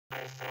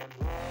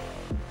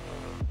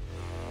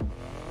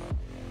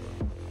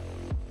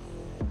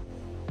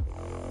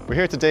We're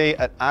here today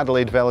at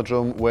Adelaide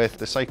Velodrome with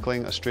the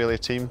Cycling Australia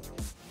team.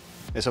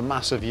 It's a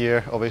massive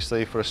year,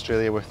 obviously, for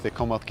Australia with the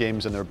Commonwealth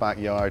Games in their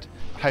backyard.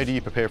 How do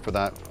you prepare for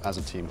that as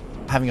a team?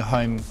 Having a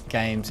home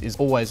games is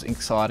always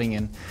exciting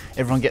and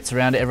everyone gets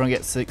around it, everyone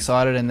gets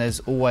excited and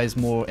there's always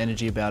more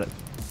energy about it.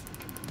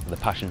 The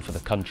passion for the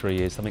country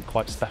is something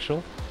quite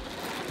special.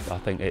 I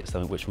think it's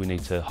something which we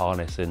need to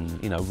harness and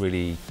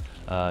really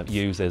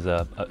use as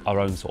our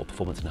own sort of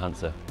performance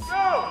enhancer.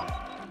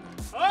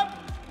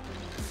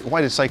 Why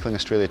did Cycling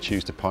Australia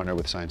choose to partner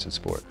with Science and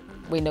Sport?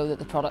 We know that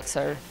the products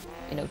are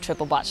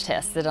triple batch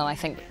tested, and I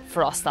think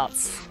for us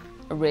that's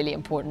a really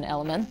important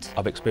element.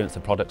 I've experienced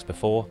the products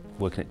before,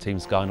 working at Team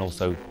Sky and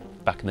also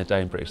back in the day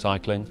in British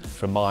Cycling.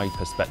 From my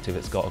perspective,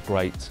 it's got a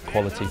great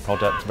quality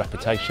product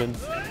reputation.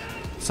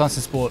 Science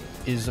and Sport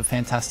is a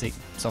fantastic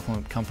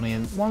supplement company,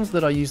 and ones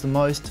that I use the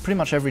most pretty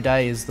much every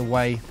day is the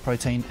whey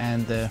protein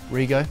and the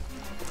Rego.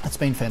 It's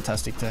been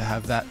fantastic to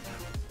have that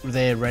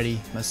there ready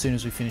as soon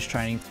as we finish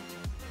training.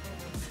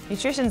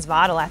 Nutrition's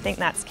vital. I think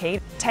that's key.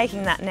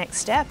 Taking that next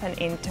step and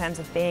in terms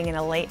of being an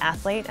elite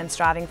athlete and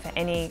striving for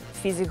any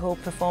physical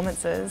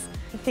performances,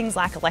 things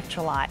like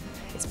electrolyte.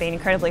 It's been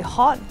incredibly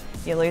hot,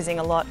 you're losing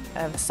a lot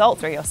of salt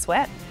through your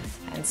sweat,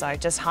 and so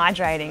just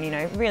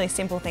hydrating, really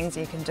simple things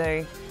you can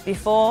do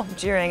before,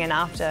 during and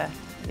after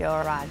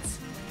your rides.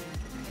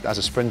 As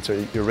a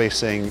sprinter, you're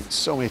racing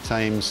so many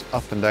times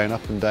up and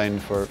down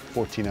for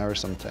 14 hours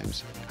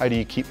sometimes. How do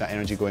you keep that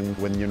energy going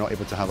when you're not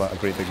able to have a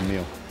great big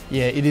meal?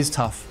 Yeah, it is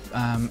tough,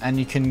 and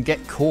you can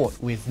get caught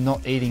with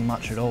not eating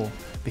much at all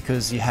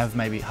because you have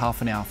maybe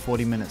half an hour,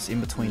 40 minutes in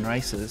between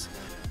races.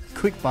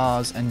 Quick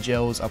bars and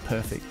gels are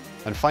perfect.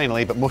 And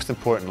finally, but most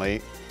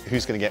importantly,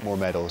 who's going to get more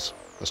medals?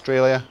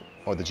 Australia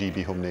or the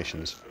GB home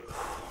nations?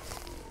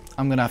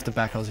 I'm going to have to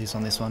back Aussies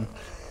on this one.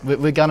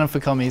 We're gunning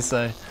for commies,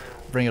 so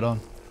bring it on.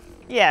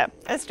 Yeah,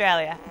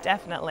 Australia,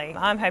 definitely.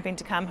 I'm hoping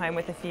to come home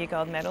with a few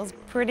gold medals.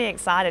 Pretty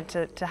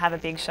excited to have a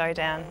big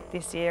showdown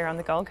this year on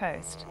the Gold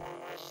Coast.